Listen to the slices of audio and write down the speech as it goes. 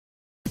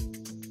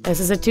This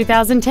is a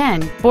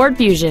 2010 Ford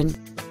Fusion.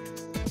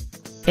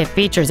 It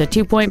features a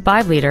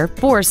 2.5-liter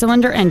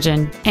four-cylinder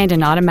engine and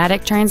an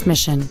automatic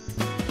transmission.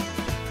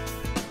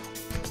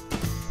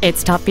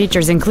 Its top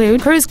features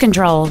include cruise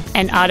control,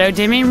 an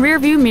auto-dimming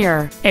rearview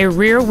mirror, a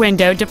rear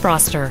window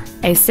defroster,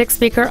 a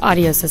 6-speaker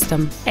audio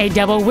system, a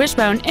double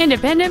wishbone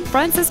independent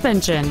front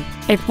suspension,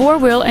 a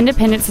 4-wheel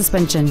independent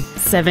suspension,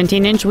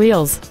 17-inch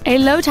wheels, a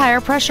low tire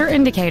pressure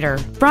indicator,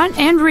 front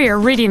and rear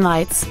reading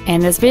lights,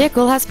 and this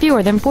vehicle has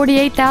fewer than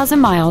 48,000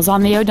 miles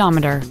on the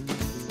odometer.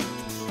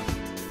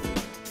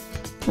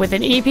 With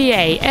an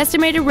EPA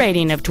estimated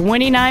rating of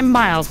 29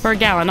 miles per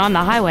gallon on the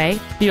highway,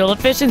 fuel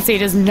efficiency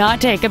does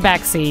not take a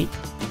backseat.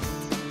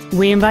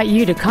 We invite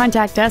you to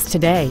contact us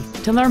today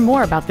to learn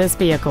more about this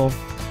vehicle.